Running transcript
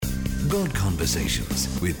God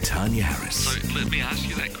Conversations with Tanya Harris. So let me ask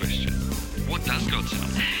you that question. What does God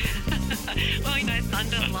sound like? Well,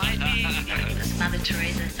 thunder, lightning. Mother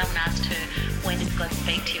Teresa, someone asked her, when did God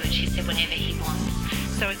speak to you? And she said, whenever he wants.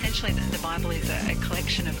 So essentially the Bible is a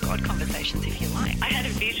collection of God conversations, if you like. I had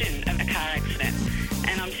a vision of a car accident,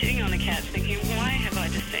 and I'm sitting on the couch thinking, why have I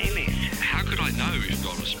just seen this? How could I know if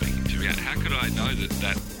God was speaking to me? How could I know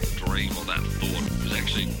that dream or that thought was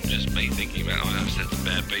actually just me thinking about, I just had some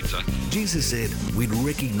bad pizza? Jesus said we'd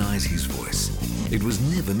recognize his voice. It was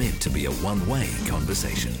never meant to be a one-way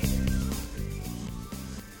conversation.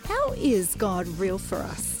 How is God real for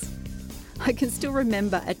us? I can still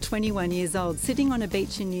remember at 21 years old sitting on a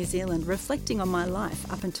beach in New Zealand reflecting on my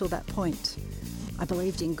life up until that point. I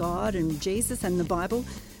believed in God and Jesus and the Bible,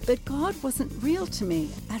 but God wasn't real to me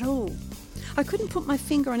at all. I couldn't put my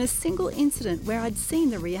finger on a single incident where I'd seen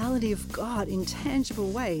the reality of God in tangible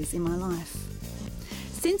ways in my life.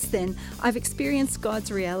 Since then, I've experienced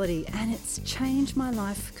God's reality and it's changed my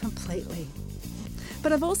life completely.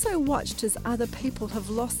 But I've also watched as other people have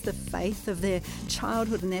lost the faith of their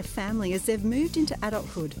childhood and their family as they've moved into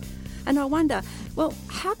adulthood. And I wonder, well,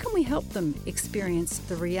 how can we help them experience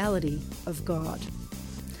the reality of God?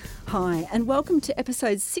 Hi, and welcome to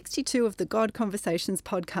episode 62 of the God Conversations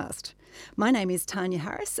podcast. My name is Tanya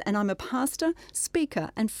Harris, and I'm a pastor, speaker,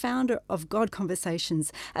 and founder of God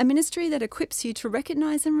Conversations, a ministry that equips you to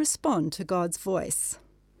recognise and respond to God's voice.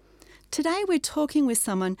 Today we're talking with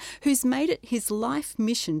someone who's made it his life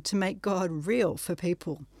mission to make God real for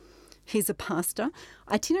people. He's a pastor,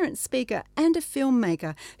 itinerant speaker and a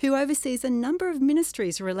filmmaker who oversees a number of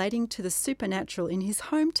ministries relating to the supernatural in his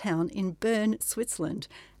hometown in Bern, Switzerland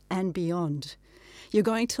and beyond. You're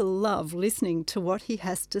going to love listening to what he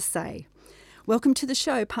has to say. Welcome to the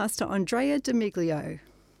show, Pastor Andrea D'Amiglio.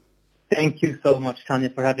 Thank you so much, Tanya,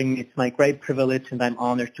 for having me. It's my great privilege and I'm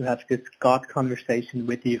honored to have this God conversation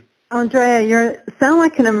with you. Andrea, you sound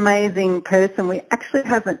like an amazing person. We actually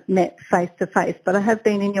haven't met face to face, but I have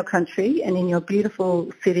been in your country and in your beautiful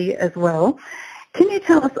city as well. Can you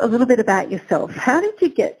tell us a little bit about yourself? How did you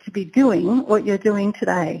get to be doing what you're doing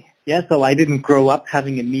today? Yeah, so I didn't grow up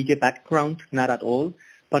having a media background, not at all.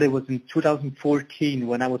 But it was in 2014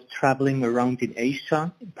 when I was traveling around in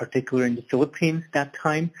Asia, in particular in the Philippines that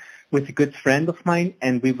time, with a good friend of mine,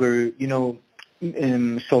 and we were,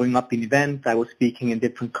 showing up in events. I was speaking in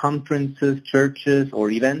different conferences, churches, or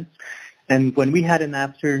events. And when we had an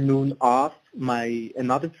afternoon off,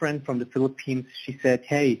 another friend from the Philippines, she said,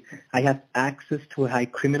 hey, I have access to a high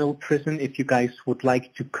criminal prison. If you guys would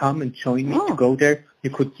like to come and join me to go there, you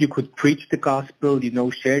could preach the gospel,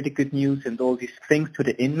 share the good news and all these things to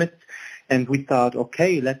the inmates. And we thought,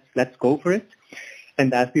 okay, let's go for it.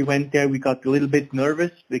 And as we went there, we got a little bit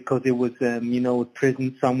nervous because it was, a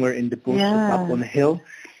prison somewhere in the bushes up on a hill.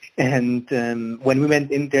 And when we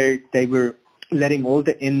went in there, they were letting all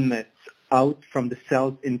the inmates out from the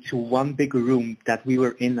cells into one bigger room that we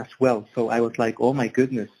were in as well. So I was like, oh my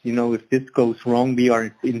goodness, if this goes wrong, we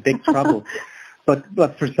are in big trouble.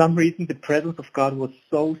 But for some reason, the presence of God was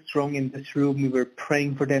so strong in this room. We were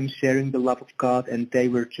praying for them, sharing the love of God, and they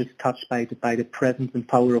were just touched by the presence and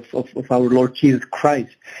power of our Lord Jesus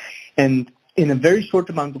Christ. And in a very short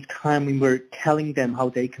amount of time, we were telling them how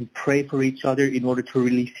they can pray for each other in order to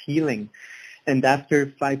release healing. And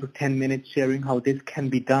after 5 or 10 minutes sharing how this can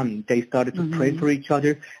be done, they started to pray for each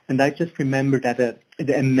other. And I just remember that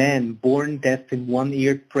a man born deaf in one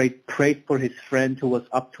ear prayed for his friend who was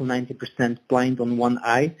up to 90% blind on one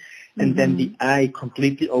eye. And then the eye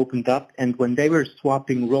completely opened up. And when they were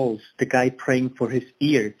swapping roles, the guy praying for his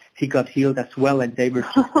ear, he got healed as well. And they were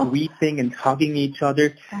just weeping and hugging each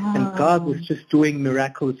other. And God was just doing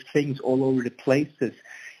miraculous things all over the places.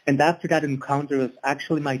 And after that encounter, it was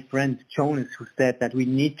actually my friend Jonas who said that we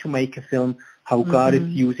need to make a film how God is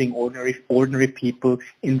using ordinary people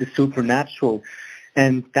in the supernatural.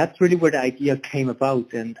 And that's really where the idea came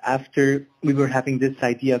about. And after we were having this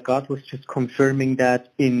idea, God was just confirming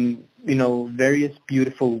that in, various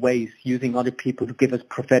beautiful ways, using other people to give us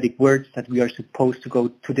prophetic words that we are supposed to go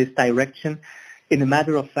to this direction. In a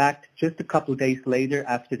matter of fact, just a couple of days later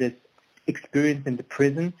after this experience in the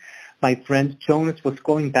prison, my friend Jonas was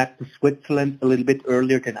going back to Switzerland a little bit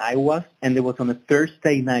earlier than I was, and it was on a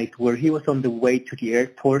Thursday night where he was on the way to the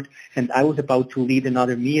airport, and I was about to lead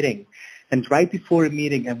another meeting. And right before a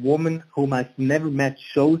meeting, a woman whom I've never met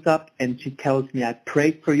shows up, and she tells me, I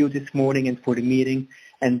prayed for you this morning and for the meeting,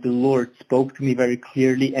 and the Lord spoke to me very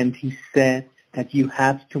clearly, and he said, that you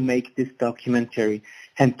have to make this documentary.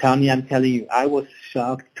 And Tanya, I'm telling you, I was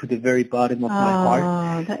shocked to the very bottom of my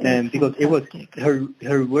heart, because it was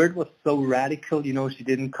her word was so radical. You know, she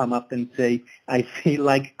didn't come up and say, "I feel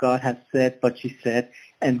like God has said," but she said,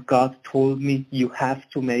 "And God told me you have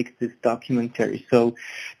to make this documentary." So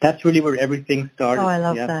that's really where everything started. Oh, I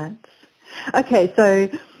love that. Okay, so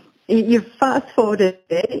you've fast-forwarded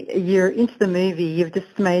it. You're into the movie. You've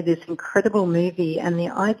just made this incredible movie, and the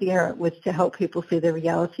idea was to help people see the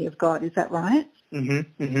reality of God. Is that right?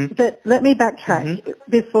 Mm-hmm, mm-hmm. But let me backtrack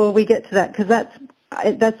before we get to that, because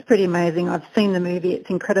that's pretty amazing. I've seen the movie. It's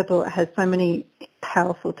incredible. It has so many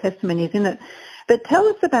powerful testimonies in it. But tell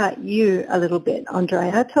us about you a little bit,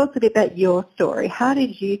 Andrea. Tell us a bit about your story. How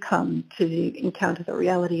did you come to encounter the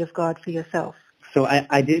reality of God for yourself? So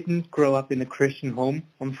I didn't grow up in a Christian home,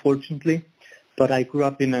 unfortunately, but I grew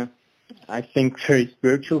up in a, I think, very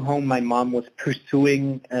spiritual home. My mom was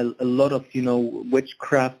pursuing a lot of,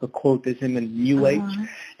 witchcraft, occultism, and New Age.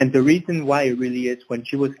 And the reason why really is when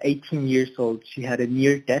she was 18 years old, she had a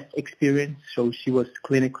near-death experience. So she was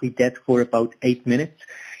clinically dead for about 8 minutes.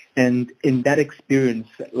 And in that experience,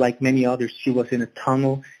 like many others, she was in a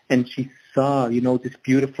tunnel and she saw, this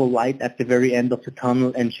beautiful light at the very end of the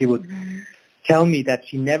tunnel. And she would tell me that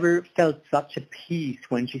she never felt such a peace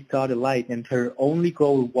when she saw the light, and her only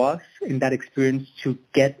goal was in that experience to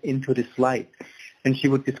get into this light. And she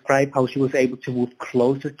would describe how she was able to move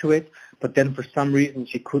closer to it, but then for some reason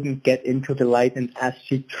she couldn't get into the light, and as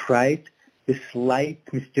she tried, this light,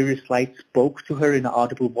 mysterious light, spoke to her in an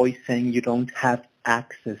audible voice saying, "You don't have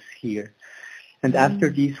access here." And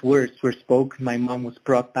after these words were spoken, my mom was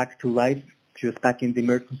brought back to life. She was back in the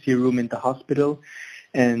emergency room in the hospital,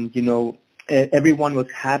 and everyone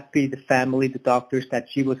was happy, the family, the doctors, that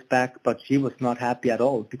she was back, but she was not happy at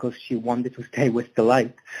all because she wanted to stay with the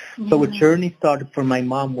light. So a journey started for my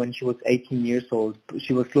mom when she was 18 years old.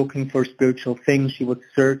 She was looking for spiritual things. She was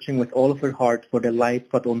searching with all of her heart for the light,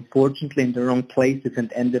 but unfortunately in the wrong places,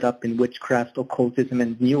 and ended up in witchcraft, occultism,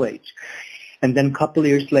 and New Age. And then a couple of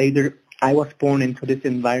years later, I was born into this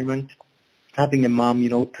environment, having a mom,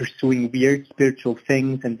 pursuing weird spiritual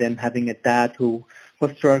things, and then having a dad who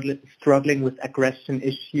was struggling with aggression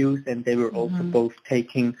issues, and they were also both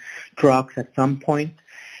taking drugs at some point.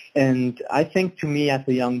 And I think to me as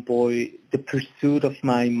a young boy, the pursuit of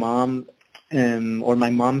my mom, or my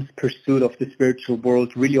mom's pursuit of the spiritual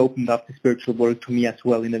world, really opened up the spiritual world to me as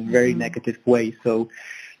well in a very negative way. So,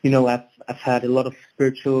 I've had a lot of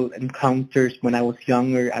spiritual encounters. When I was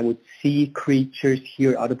younger, I would see creatures,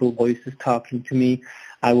 hear audible voices talking to me.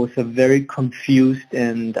 I was a very confused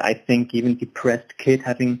and I think even depressed kid,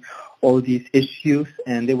 having all these issues,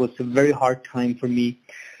 and it was a very hard time for me,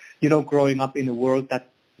 growing up in a world that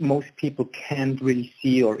most people can't really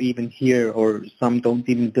see or even hear, or some don't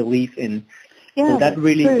even believe in. Yeah, so that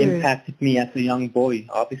really impacted me as a young boy,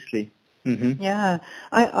 obviously. Yeah,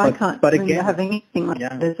 I can't remember having anything like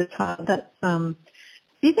that as a child. That's, do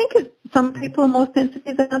you think some people are more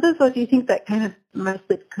sensitive than others, or do you think that came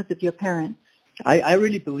mostly because of your parents? I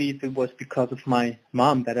really believe it was because of my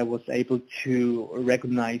mom that I was able to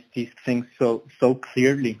recognize these things so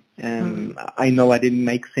clearly. I know I didn't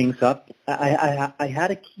make things up. I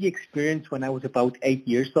had a key experience when I was about 8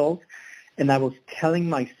 years old, and I was telling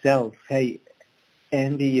myself, "Hey,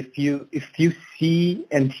 Andy, if you see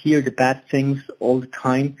and hear the bad things all the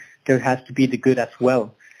time, there has to be the good as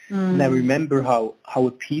well." And I remember how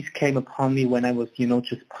a peace came upon me when I was,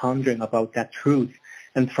 just pondering about that truth.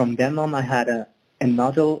 And from then on, I had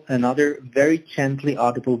another very gently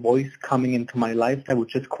audible voice coming into my life that would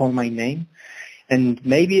just call my name. And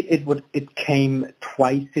maybe it came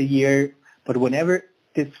twice a year, but whenever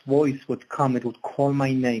this voice would come, it would call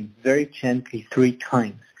my name very gently 3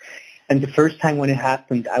 times. And the first time when it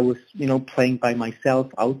happened, I was, playing by myself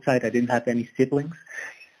outside. I didn't have any siblings.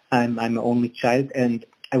 I'm an only child, and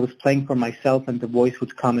I was playing for myself, and the voice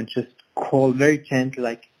would come and just call very gently,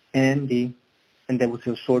 like, "Andy." And there was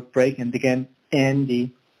a short break, and again,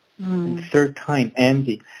 "Andy." And the third time,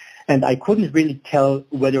 "Andy." And I couldn't really tell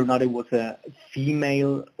whether or not it was a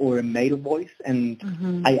female or a male voice. And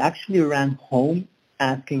I actually ran home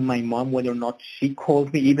asking my mom whether or not she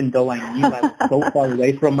called me, even though I knew I was so far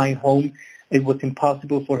away from my home. It was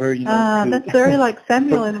impossible for her, to... That's very like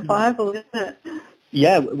Samuel in the Bible, isn't it?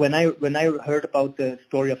 Yeah, when I heard about the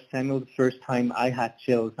story of Samuel the first time, I had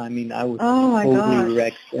chills. I mean, I was totally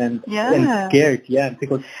wrecked and scared. Yeah,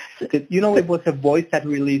 because it was a voice that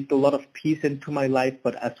released a lot of peace into my life,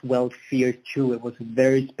 but as well fear too. It was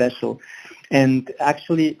very special. And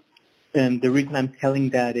actually, the reason I'm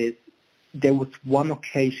telling that is there was one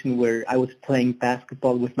occasion where I was playing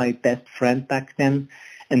basketball with my best friend back then,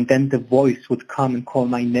 and then the voice would come and call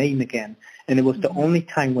my name again. And it was the only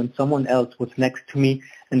time when someone else was next to me,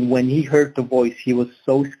 and when he heard the voice, he was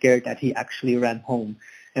so scared that he actually ran home.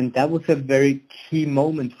 And that was a very key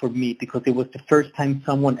moment for me, because it was the first time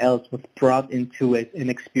someone else was brought into an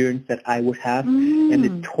experience that I would have, and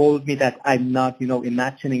it told me that I'm not,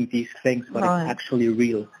 imagining these things, but it's actually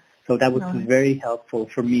real. So that was very helpful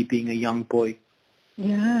for me being a young boy.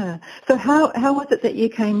 Yeah. So how was it that you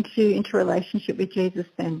came into a relationship with Jesus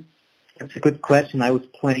then? That's a good question. I was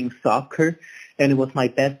playing soccer, and it was my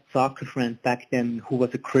best soccer friend back then who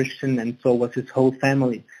was a Christian, and so was his whole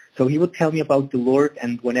family. So he would tell me about the Lord,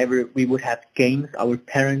 and whenever we would have games, our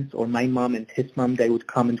parents or my mom and his mom, they would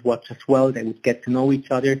come and watch as well. They would get to know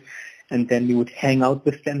each other, and then we would hang out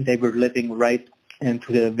with them. They were living right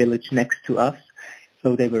into the village next to us,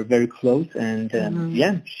 so they were very close. And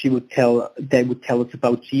they would tell us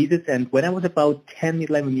about Jesus. And when I was about 10,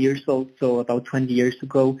 11 years old, so about 20 years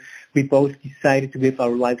ago, we both decided to give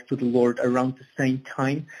our lives to the Lord around the same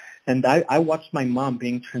time. And I watched my mom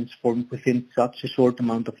being transformed within such a short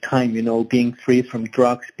amount of time, being free from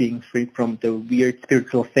drugs, being free from the weird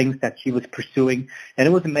spiritual things that she was pursuing. And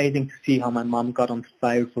it was amazing to see how my mom got on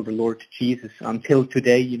fire for the Lord Jesus. Until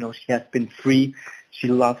today, she has been free. She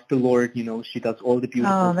loves the Lord, she does all the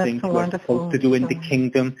beautiful things we're supposed to do in the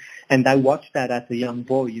kingdom. And I watched that as a young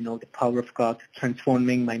boy, the power of God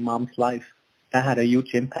transforming my mom's life. That had a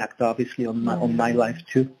huge impact, obviously, on my life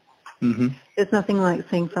too. Mm-hmm. There's nothing like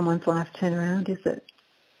seeing someone's life turn around, is it?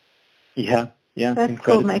 Yeah. That's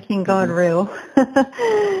called making God real.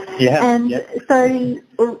 So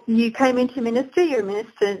you came into ministry. You're a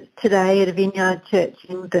minister today at a Vineyard Church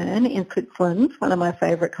in Bern in Switzerland, one of my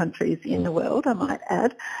favourite countries in the world, I might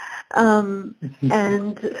add. And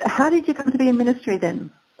how did you come to be in ministry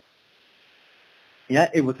then? Yeah,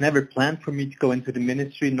 it was never planned for me to go into the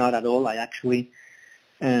ministry, not at all. I actually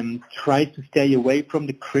tried to stay away from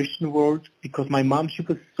the Christian world, because my mom, she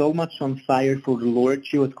was so much on fire for the Lord.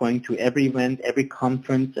 She was going to every event, every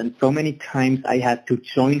conference, and so many times I had to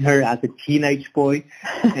join her as a teenage boy.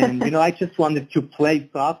 And, I just wanted to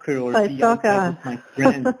play soccer or be outside with my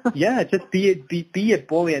friends. Yeah, just be a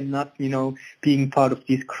boy and not, being part of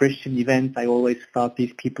these Christian events. I always thought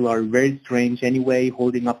these people are very strange anyway,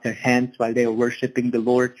 holding up their hands while they are worshiping the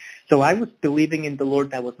Lord. So I was believing in the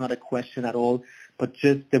Lord. That was not a question at all. But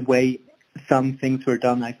just the way some things were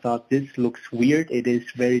done, I thought, this looks weird. It is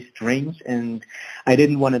very strange. And I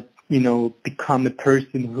didn't want to, become a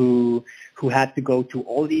person who had to go to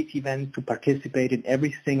all these events, to participate in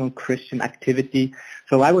every single Christian activity.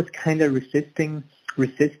 So I was kind of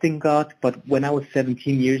resisting God. But when I was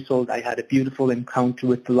 17 years old, I had a beautiful encounter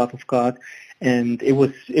with the love of God. And it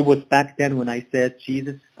was back then when I said,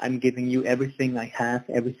 Jesus, I'm giving you everything I have,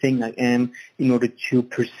 everything I am, in order to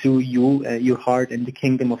pursue you, your heart, and the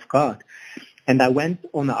kingdom of God. And I went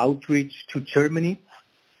on an outreach to Germany.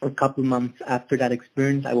 A couple months after that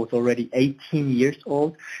experience, I was already 18 years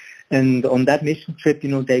old. And on that mission trip,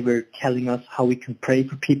 they were telling us how we can pray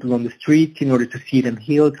for people on the streets in order to see them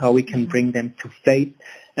healed, how we can bring them to faith.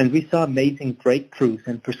 And we saw amazing breakthroughs.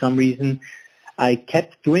 And for some reason, I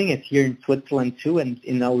kept doing it here in Switzerland too, and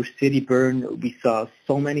in our city, Bern, we saw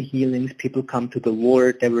so many healings. People come to the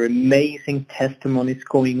Lord. There were amazing testimonies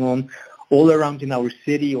going on all around in our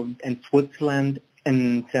city and Switzerland.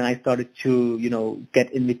 And then I started to,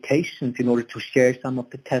 get invitations in order to share some of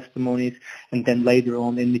the testimonies, and then later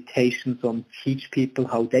on invitations on teach people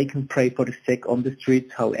how they can pray for the sick on the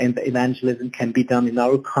streets, how evangelism can be done in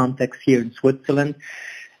our context here in Switzerland.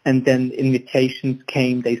 And then invitations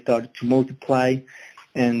came, they started to multiply,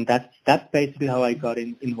 and that's basically how I got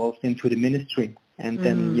involved into the ministry. And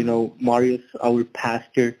then, Marius, our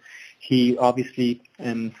pastor, he obviously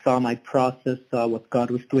saw my process, saw what God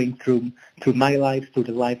was doing through my life, through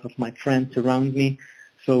the life of my friends around me.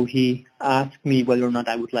 So he asked me whether or not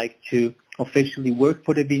I would like to officially work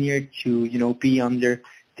for the Vineyard, to, be under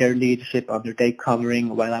their leadership, under their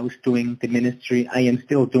covering while I was doing the ministry I am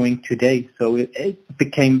still doing today. So it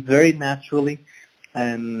became very naturally.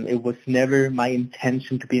 It was never my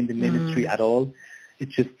intention to be in the ministry at all. It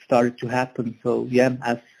just started to happen. So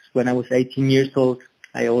when I was 18 years old,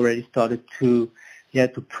 I already started to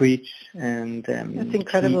preach and That's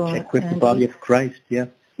incredible, teach, equip the body of Christ. Yeah.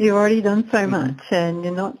 You've already done so much, and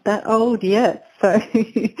you're not that old yet. So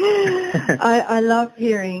I love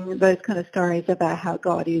hearing those kind of stories about how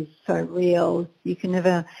God is so real. You can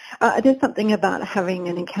never... there's something about having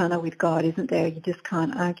an encounter with God, isn't there? You just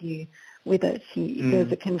can't argue with it.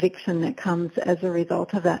 There's a conviction that comes as a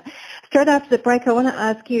result of that. Straight after the break, I want to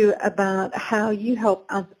ask you about how you help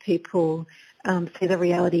other people see the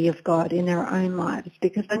reality of God in their own lives,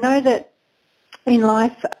 because I know that in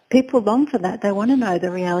life, people long for that. They want to know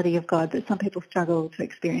the reality of God, but some people struggle to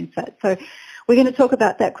experience that. So we're going to talk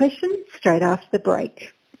about that question straight after the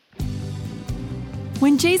break.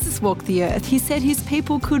 When Jesus walked the earth, he said his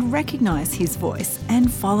people could recognise his voice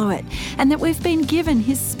and follow it, and that we've been given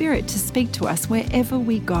his Spirit to speak to us wherever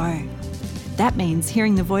we go. That means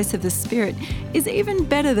hearing the voice of the Spirit is even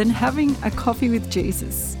better than having a coffee with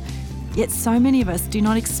Jesus. Yet so many of us do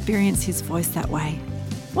not experience his voice that way.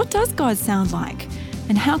 What does God sound like?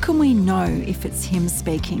 And how can we know if it's him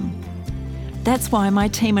speaking? That's why my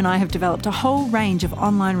team and I have developed a whole range of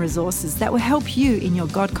online resources that will help you in your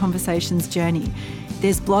God Conversations journey.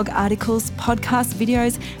 There's blog articles, podcast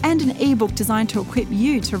videos, and an ebook designed to equip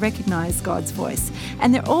you to recognise God's voice.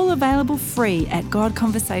 And they're all available free at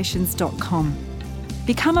godconversations.com.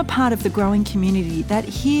 Become a part of the growing community that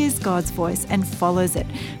hears God's voice and follows it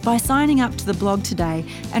by signing up to the blog today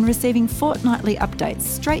and receiving fortnightly updates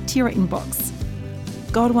straight to your inbox.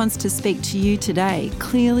 God wants to speak to you today,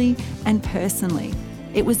 clearly and personally.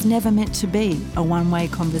 It was never meant to be a one-way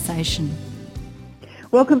conversation.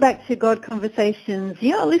 Welcome back to God Conversations.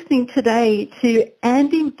 You're listening today to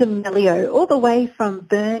Andy D'Amelio, all the way from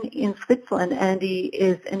Bern in Switzerland. Andy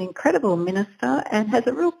is an incredible minister and has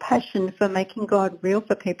a real passion for making God real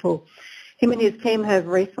for people. Him and his team have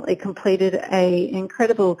recently completed an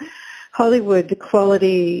incredible Hollywood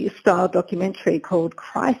quality style documentary called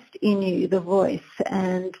Christ in You, The Voice,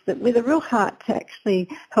 and with a real heart to actually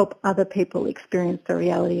help other people experience the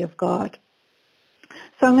reality of God.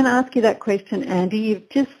 So I'm going to ask you that question, Andy. You've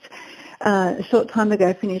just a short time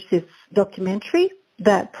ago finished this documentary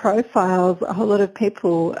that profiles a whole lot of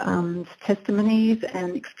people's testimonies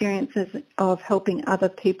and experiences of helping other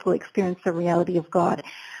people experience the reality of God.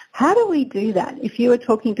 How do we do that? If you were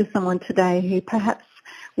talking to someone today who perhaps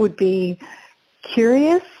would be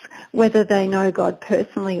curious whether they know God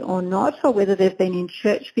personally or not, or whether they've been in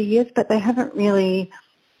church for years but they haven't really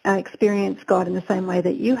experienced God in the same way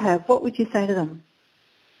that you have, what would you say to them?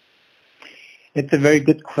 It's a very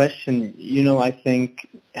good question. I think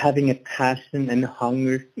having a passion and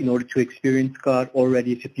hunger in order to experience God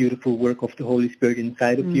already is a beautiful work of the Holy Spirit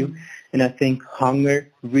inside of you. And I think hunger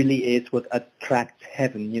really is what attracts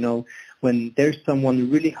heaven. When there's someone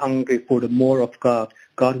really hungry for the more of God,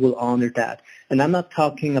 God will honor that. And I'm not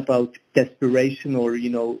talking about desperation or,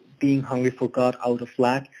 being hungry for God out of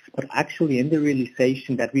lack, but actually in the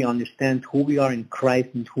realization that we understand who we are in Christ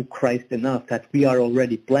and who Christ in us, that we are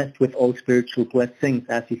already blessed with all spiritual blessings,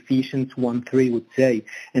 as Ephesians 1:3 would say.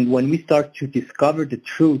 And when we start to discover the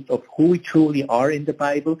truth of who we truly are in the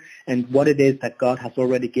Bible and what it is that God has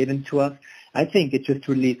already given to us, I think it just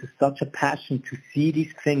releases such a passion to see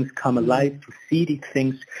these things come alive, to see these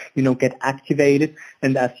things, get activated.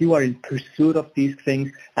 And as you are in pursuit of these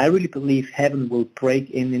things, I really believe heaven will break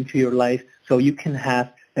into your life so you can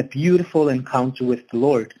have a beautiful encounter with the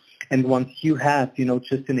Lord. And once you have,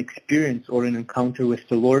 just an experience or an encounter with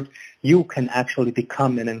the Lord, you can actually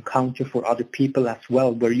become an encounter for other people as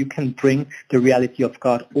well, where you can bring the reality of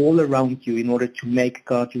God all around you in order to make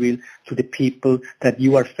God real to the people that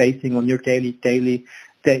you are facing on your daily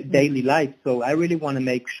life. So I really want to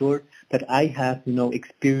make sure that I have,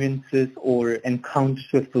 experiences or encounters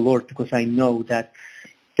with the Lord, because I know that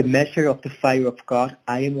the measure of the fire of God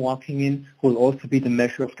I am walking in will also be the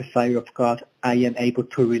measure of the fire of God I am able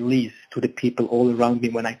to release to the people all around me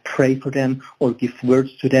when I pray for them or give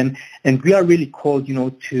words to them. And we are really called,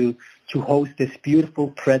 to host this beautiful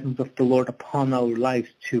presence of the Lord upon our lives,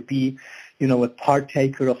 to be, a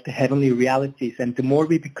partaker of the heavenly realities. And the more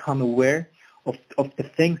we become aware of the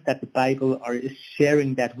things that the Bible is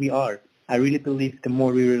sharing that we are, I really believe the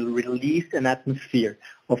more we will release an atmosphere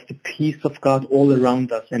of the peace of God all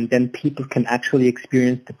around us, and then people can actually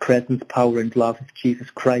experience the presence, power, and love of Jesus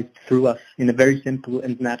Christ through us in a very simple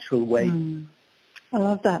and natural way. I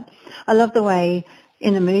love that. I love the way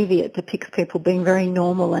in the movie it depicts people being very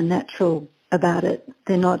normal and natural about it.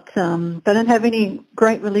 They're not, they don't have any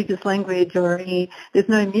great religious language or there's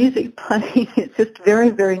no music playing. It's just very,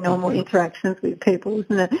 very normal interactions with people,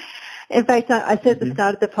 isn't it? In fact, I said at the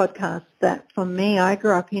start of the podcast that for me, I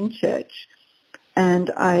grew up in church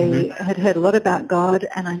and I had heard a lot about God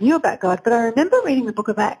and I knew about God, but I remember reading the book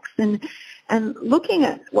of Acts and looking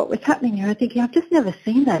at what was happening here and thinking, I've just never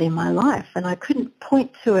seen that in my life. And I couldn't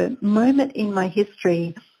point to a moment in my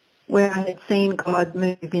history where I had seen God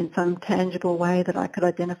move in some tangible way that I could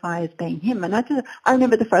identify as being him. And I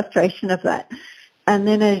remember the frustration of that. And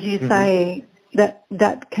then, as you say,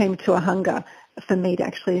 that came to a hunger for me to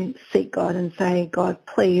actually seek God and say, God,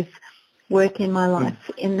 please work in my life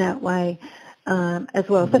in that way. as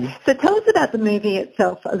well. So tell us about the movie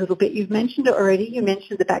itself a little bit. You've mentioned it already. You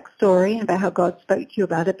mentioned the backstory and about how God spoke to you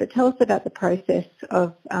about it, but tell us about the process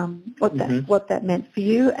of what that meant for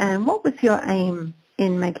you, and what was your aim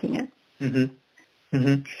in making it?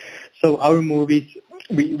 So our movies,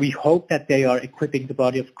 we hope that they are equipping the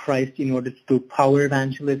body of Christ in order to do power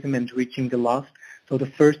evangelism and reaching the lost. So the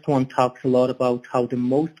first one talks a lot about how the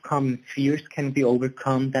most common fears can be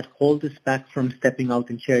overcome that hold us back from stepping out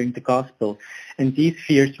and sharing the gospel. And these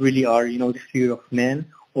fears really are, the fear of man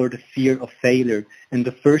or the fear of failure. And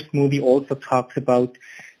the first movie also talks about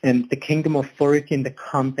the kingdom authority in the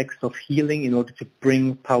context of healing in order to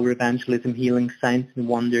bring power evangelism, healing, signs and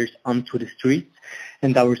wonders onto the streets.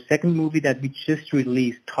 And our second movie that we just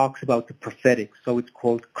released talks about the prophetic. So it's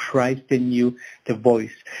called Christ in You, The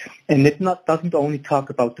Voice. And it doesn't only talk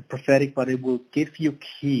about the prophetic, but it will give you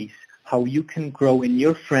keys how you can grow in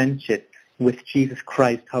your friendship with Jesus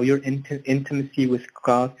Christ, how your intimacy with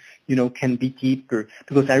God, can be deeper.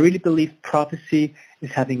 Because I really believe prophecy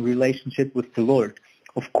is having relationship with the Lord.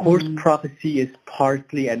 Of course, prophecy is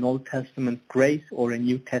partly an Old Testament grace or a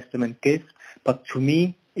New Testament gift, but to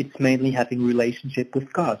me, it's mainly having relationship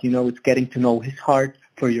with God. It's getting to know His heart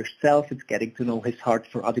for yourself. It's getting to know His heart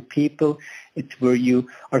for other people. It's where you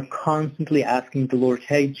are constantly asking the Lord,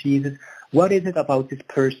 hey, Jesus, what is it about this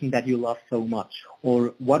person that you love so much?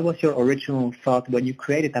 Or what was your original thought when you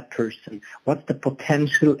created that person? What's the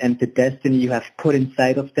potential and the destiny you have put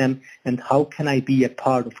inside of them? And how can I be a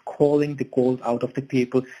part of calling the gold out of the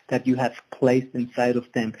people that you have placed inside of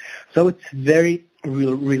them? So it's very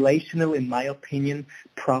relational, in my opinion,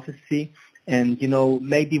 prophecy. And,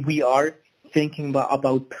 maybe we are thinking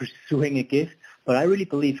about pursuing a gift, but I really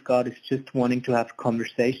believe God is just wanting to have a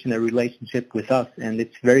conversation, a relationship with us, and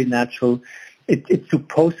it's very natural. It's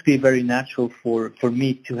supposed to be very natural for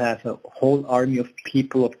me to have a whole army of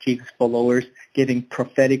people, of Jesus followers, giving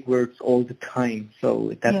prophetic words all the time.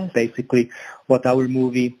 So that's basically what our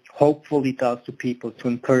movie hopefully does to people, to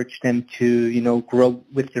encourage them to, grow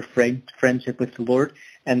with their friendship with the Lord,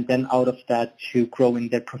 and then out of that to grow in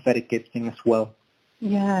their prophetic gifting as well.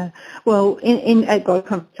 Yeah, well, in at God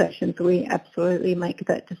Conversations, we absolutely make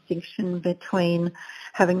that distinction between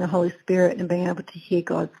having the Holy Spirit and being able to hear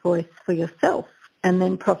God's voice for yourself. And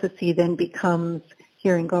then prophecy then becomes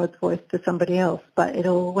hearing God's voice for somebody else. But it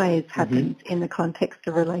always happens in the context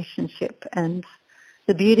of relationship. And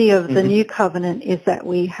the beauty of the new covenant is that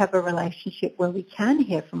we have a relationship where we can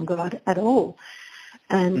hear from God at all.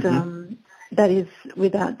 And that is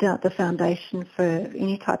without doubt the foundation for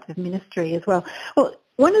any type of ministry as well. Well,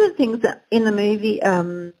 one of the things that in the movie,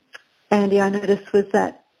 Andy, I noticed was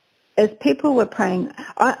that as people were praying,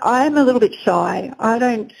 I'm a little bit shy. I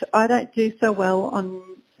don't do so well on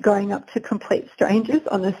going up to complete strangers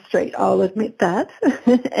on the street. I'll admit that.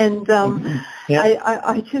 And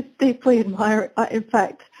I just deeply admire it. In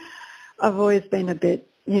fact, I've always been a bit,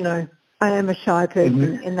 I am a shy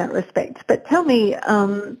person in that respect. But tell me,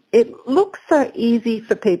 it looks so easy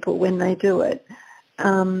for people when they do it.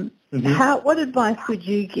 What advice would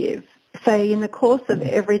you give? Say in the course of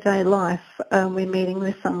everyday life, we're meeting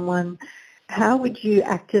with someone, how would you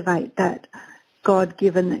activate that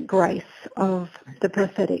God-given grace of the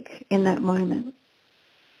prophetic in that moment?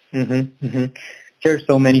 There are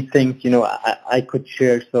so many things, I could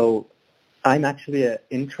share. So I'm actually an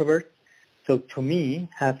introvert. So to me,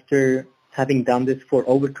 after having done this for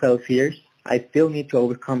over 12 years, I still need to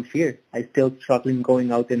overcome fear. I still struggle in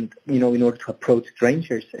going out and, in order to approach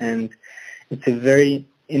strangers. And it's a very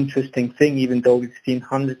interesting thing, even though we've seen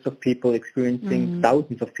hundreds of people experiencing,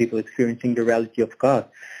 thousands of people experiencing the reality of God.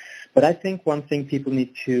 But I think one thing people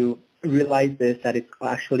need to realize is that it's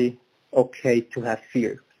actually okay to have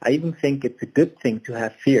fear. I even think it's a good thing to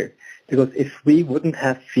have fear, because if we wouldn't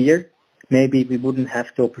have fear, maybe we wouldn't have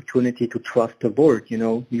the opportunity to trust the Lord,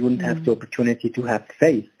 we wouldn't have the opportunity to have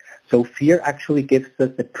faith. So fear actually gives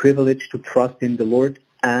us the privilege to trust in the Lord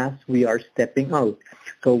as we are stepping out.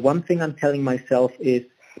 So one thing I'm telling myself is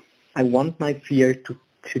I want my fear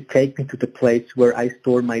to take me to the place where I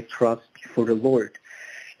store my trust for the Lord.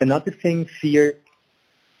 Another thing, fear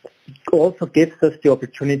also gives us the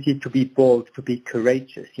opportunity to be bold, to be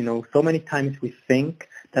courageous. So many times we think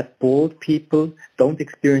that bold people don't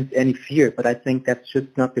experience any fear, but I think that's just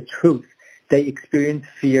not the truth. They experience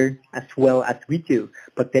fear as well as we do,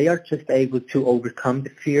 but they are just able to overcome the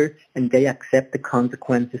fear, and they accept the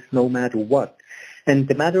consequences no matter what. And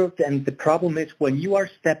the problem is when you are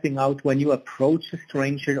stepping out, when you approach a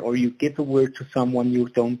stranger or you give a word to someone you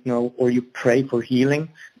don't know, or you pray for healing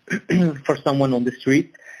for someone on the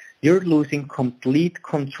street, you're losing complete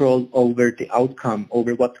control over the outcome,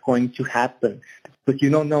 over what's going to happen. but you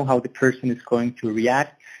don't know how the person is going to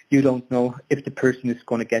react. You don't know if the person is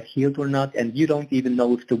going to get healed or not, and you don't even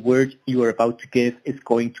know if the word you are about to give is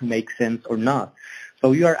going to make sense or not.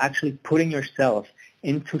 So you are actually putting yourself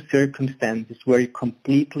into circumstances where you're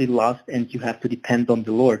completely lost and you have to depend on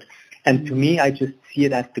the Lord. And to me, I just see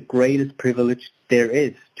it as the greatest privilege there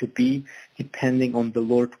is, to be depending on the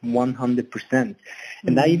Lord 100%.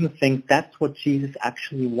 And I even think that's what Jesus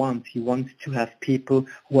actually wants. He wants to have people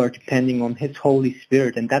who are depending on His Holy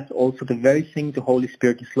Spirit. And that's also the very thing the Holy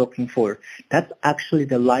Spirit is looking for. That's actually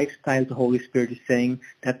the lifestyle the Holy Spirit is saying,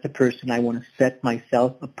 that's the person I want to set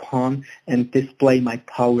myself upon and display my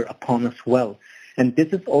power upon as well. And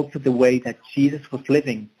this is also the way that Jesus was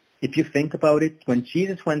living. If you think about it, when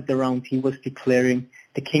Jesus went around, He was declaring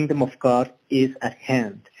the kingdom of God is at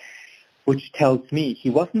hand, which tells me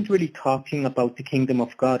He wasn't really talking about the kingdom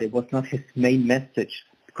of God. It was not His main message,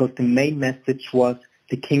 because the main message was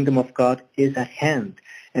the kingdom of God is at hand.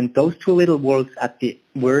 And those two little words at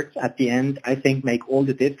the end, I think, make all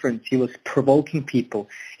the difference. He was provoking people.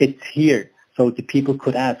 It's here. So the people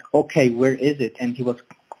could ask, okay, where is it? And He was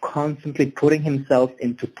constantly putting Himself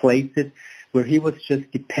into places where He was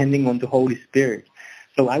just depending on the Holy Spirit.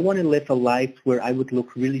 So I want to live a life where I would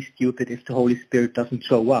look really stupid if the Holy Spirit doesn't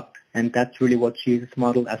show up. And that's really what Jesus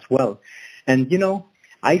modeled as well. And, you know,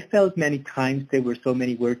 I felt many times there were so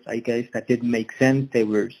many words, I guess, that didn't make sense. There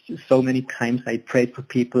were so many times I prayed for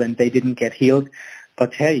people and they didn't get healed.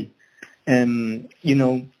 But hey, you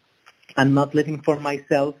know, I'm not living for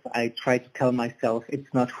myself. I try to tell myself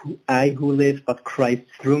it's not I who live, but Christ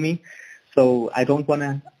through me. So I don't want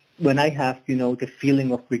to, when I have, you know, the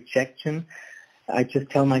feeling of rejection, I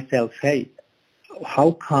just tell myself, hey,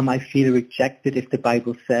 how come I feel rejected if the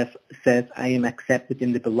Bible says I am accepted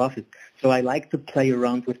in the beloved? So I like to play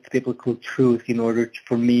around with biblical truth in order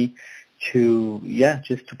for me to,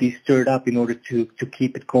 just to be stirred up in order to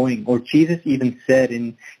keep it going. Or Jesus even said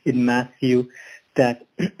in Matthew that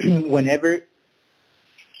whenever,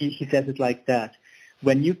 he says it like that,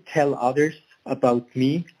 when you tell others about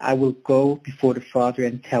me, I will go before the Father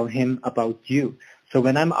and tell Him about you. So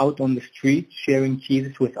when I'm out on the street sharing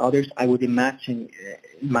Jesus with others, I would imagine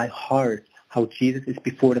in my heart how Jesus is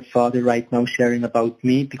before the Father right now sharing about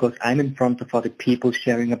me, because I'm in front of other people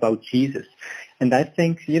sharing about Jesus. And I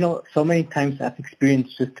think, you know, so many times I've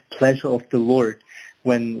experienced just the pleasure of the Lord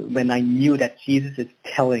when I knew that Jesus is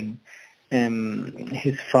telling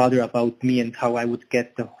His Father about me, and how I would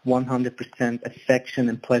get the 100% affection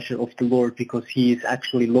and pleasure of the Lord, because He is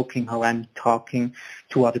actually looking how I'm talking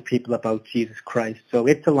to other people about Jesus Christ. So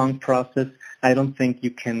it's a long process. I don't think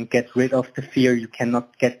you can get rid of the fear. You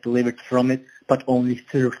cannot get delivered from it, but only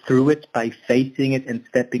through it, by facing it and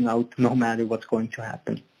stepping out no matter what's going to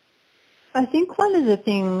happen. I think one of the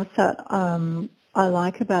things that I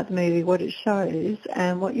like about the movie, what it shows,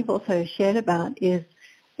 and what you've also shared about, is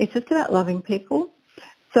it's just about loving people.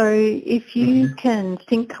 So if you can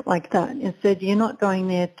think like that, instead you're not going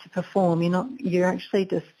there to perform, you're actually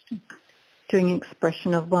just doing an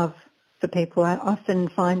expression of love for people. I often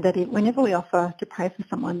find that whenever we offer to pray for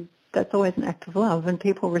someone, that's always an act of love, and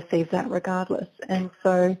people receive that regardless. And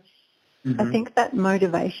so I think that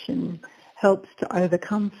motivation helps to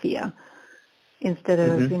overcome fear, instead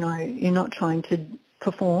of, you're not trying to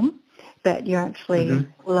perform, that you're actually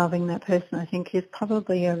loving that person, I think is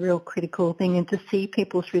probably a real critical thing. And to see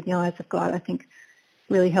people through the eyes of God, I think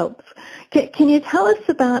really helps. Can you tell us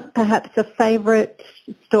about perhaps a favourite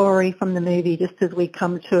story from the movie, just as we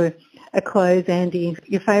come to a close, Andy?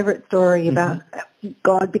 Your favourite story about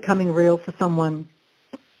God becoming real for someone?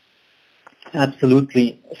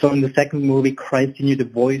 Absolutely. So in the second movie, Christ in You, The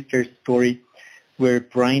Voice, there's a story where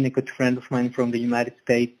Brian, a good friend of mine from the United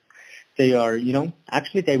States, they are,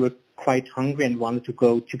 actually they were quite hungry and wanted to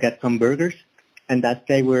go to get some burgers. And as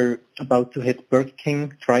they were about to hit Burger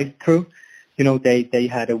King drive-thru, they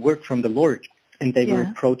had a word from the Lord, and they were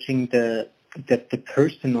approaching the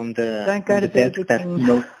person on the, Don't go to desk Burger that,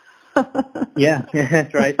 King.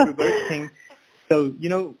 drive-thru Burger King. So,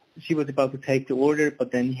 she was about to take the order,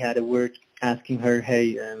 but then he had a word asking her,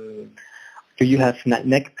 hey, do you have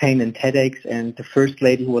neck pain and headaches? And the first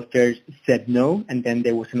lady who was there said no, and then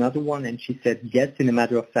there was another one, and she said yes. In a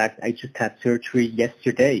matter of fact, I just had surgery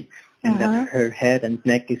yesterday, and that her head and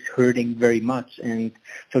neck is hurting very much. And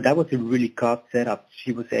so that was a really God setup.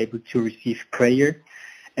 She was able to receive prayer,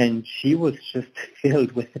 and she was just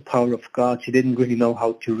filled with the power of God. She didn't really know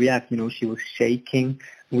how to react. She was shaking,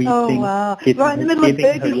 weeping. Oh, wow. Right in the middle of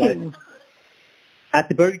Burger King. At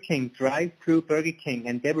the Burger King, drive-through Burger King,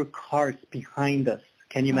 and there were cars behind us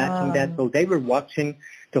Can you imagine that? So they were watching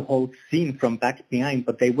the whole scene from back behind,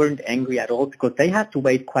 but they weren't angry at all because they had to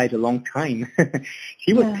wait quite a long time.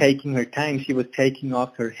 She was taking her time. She was taking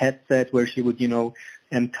off her headset where she would,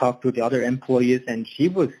 talk to the other employees, and she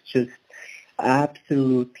was just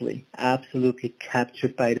absolutely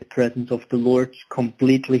captured by the presence of the Lord,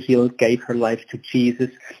 completely healed, gave her life to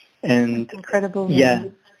Jesus. And that's incredible. Yeah.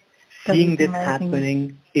 Seeing this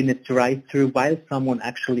happening in a drive-through while someone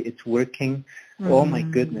actually is working, oh my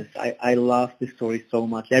goodness, I love this story so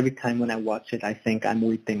much. Every time when I watch it, I think I'm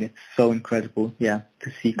weeping. It's so incredible, to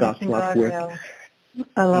see God's love work.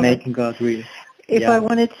 I love Making God real. If I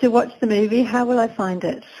wanted to watch the movie, how will I find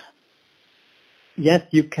it? Yes,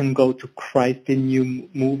 you can go to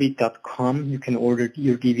christinnewmovie.com. You can order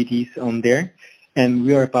your DVDs on there. And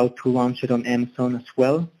we are about to launch it on Amazon as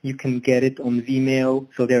well. You can get it on Vimeo,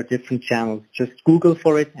 so there are different channels. Just Google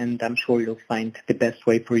for it, and I'm sure you'll find the best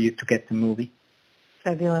way for you to get the movie.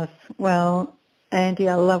 Fabulous. Well, Andy,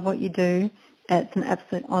 I love what you do. It's an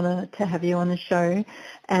absolute honour to have you on the show.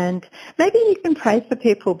 And maybe you can pray for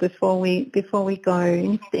people before we go.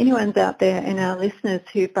 And if anyone's out there and our listeners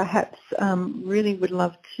who perhaps really would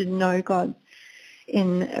love to know God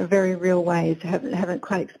in very real ways, haven't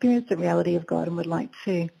quite experienced the reality of God and would like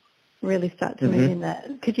to really start to move in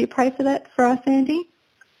that. Could you pray for that for us, Andy?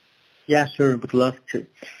 Yeah, sure. Would love to.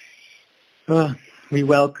 We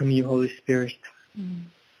welcome you, Holy Spirit.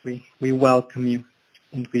 We welcome you,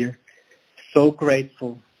 and we're so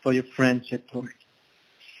grateful for your friendship, Lord.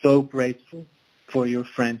 So grateful for your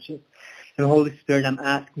friendship. And Holy Spirit, I'm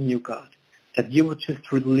asking you, God, that you would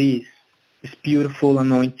just release this beautiful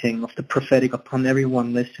anointing of the prophetic upon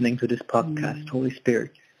everyone listening to this podcast, Holy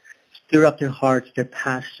Spirit. Stir up their hearts, their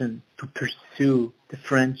passion to pursue the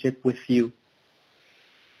friendship with you.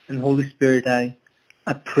 And Holy Spirit, I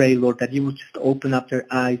pray, Lord, that you would just open up their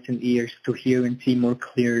eyes and ears to hear and see more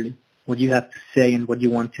clearly what you have to say and what you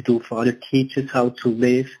want to do, Father. Teach us how to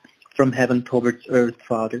live from heaven towards earth,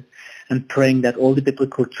 Father, and praying that all the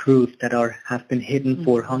biblical truths that have been hidden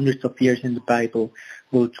for hundreds of years in the Bible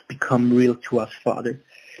will become real to us, Father.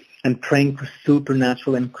 And praying for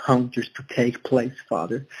supernatural encounters to take place,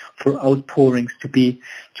 Father, for outpourings to be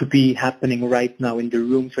happening right now in the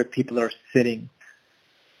rooms where people are sitting.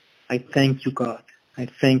 I thank you, God. I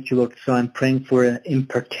thank you, Lord. So I'm praying for an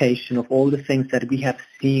impartation of all the things that we have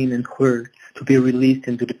seen and heard to be released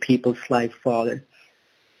into the people's life, Father.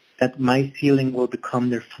 That my ceiling will become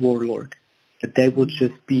their floor, Lord. That they will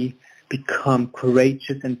just become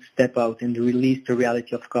courageous and step out and release the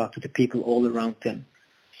reality of God to the people all around them.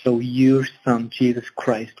 So your Son, Jesus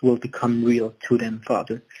Christ, will become real to them,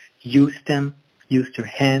 Father. Use them, use their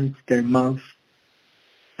hands, their mouth,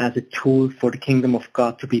 as a tool for the kingdom of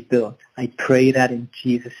God to be built. I pray that in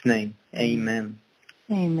Jesus' name. Amen.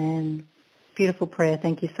 Amen. Beautiful prayer.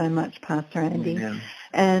 Thank you so much, Pastor Andy. Amen.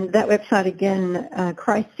 And that website again,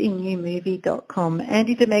 christinnewmovie.com.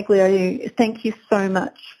 Andy D'Ameglio, thank you so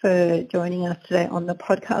much for joining us today on the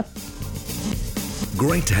podcast.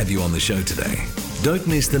 Great to have you on the show today. Don't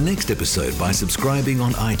miss the next episode by subscribing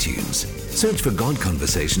on iTunes. Search for God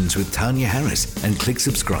Conversations with Tanya Harris and click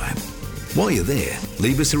subscribe. While you're there,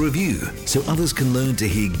 leave us a review so others can learn to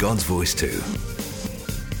hear God's voice too.